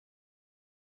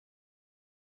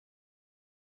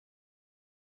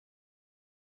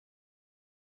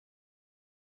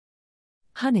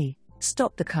Honey,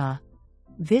 stop the car.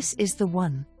 This is the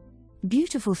one.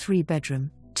 Beautiful 3-bedroom,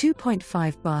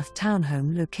 2.5 bath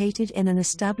townhome located in an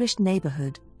established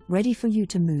neighborhood, ready for you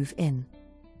to move in.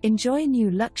 Enjoy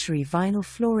new luxury vinyl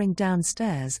flooring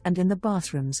downstairs and in the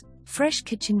bathrooms, fresh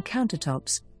kitchen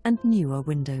countertops, and newer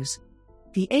windows.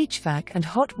 The HVAC and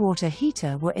hot water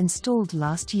heater were installed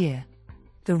last year.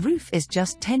 The roof is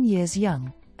just 10 years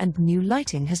young, and new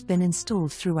lighting has been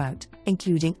installed throughout,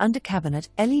 including under-cabinet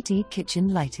LED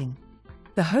kitchen lighting.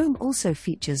 The home also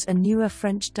features a newer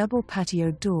French double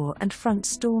patio door and front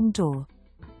storm door.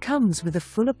 Comes with a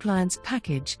full appliance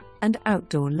package and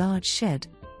outdoor large shed.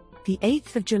 The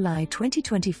 8th of July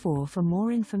 2024. For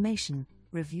more information,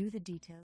 review the details.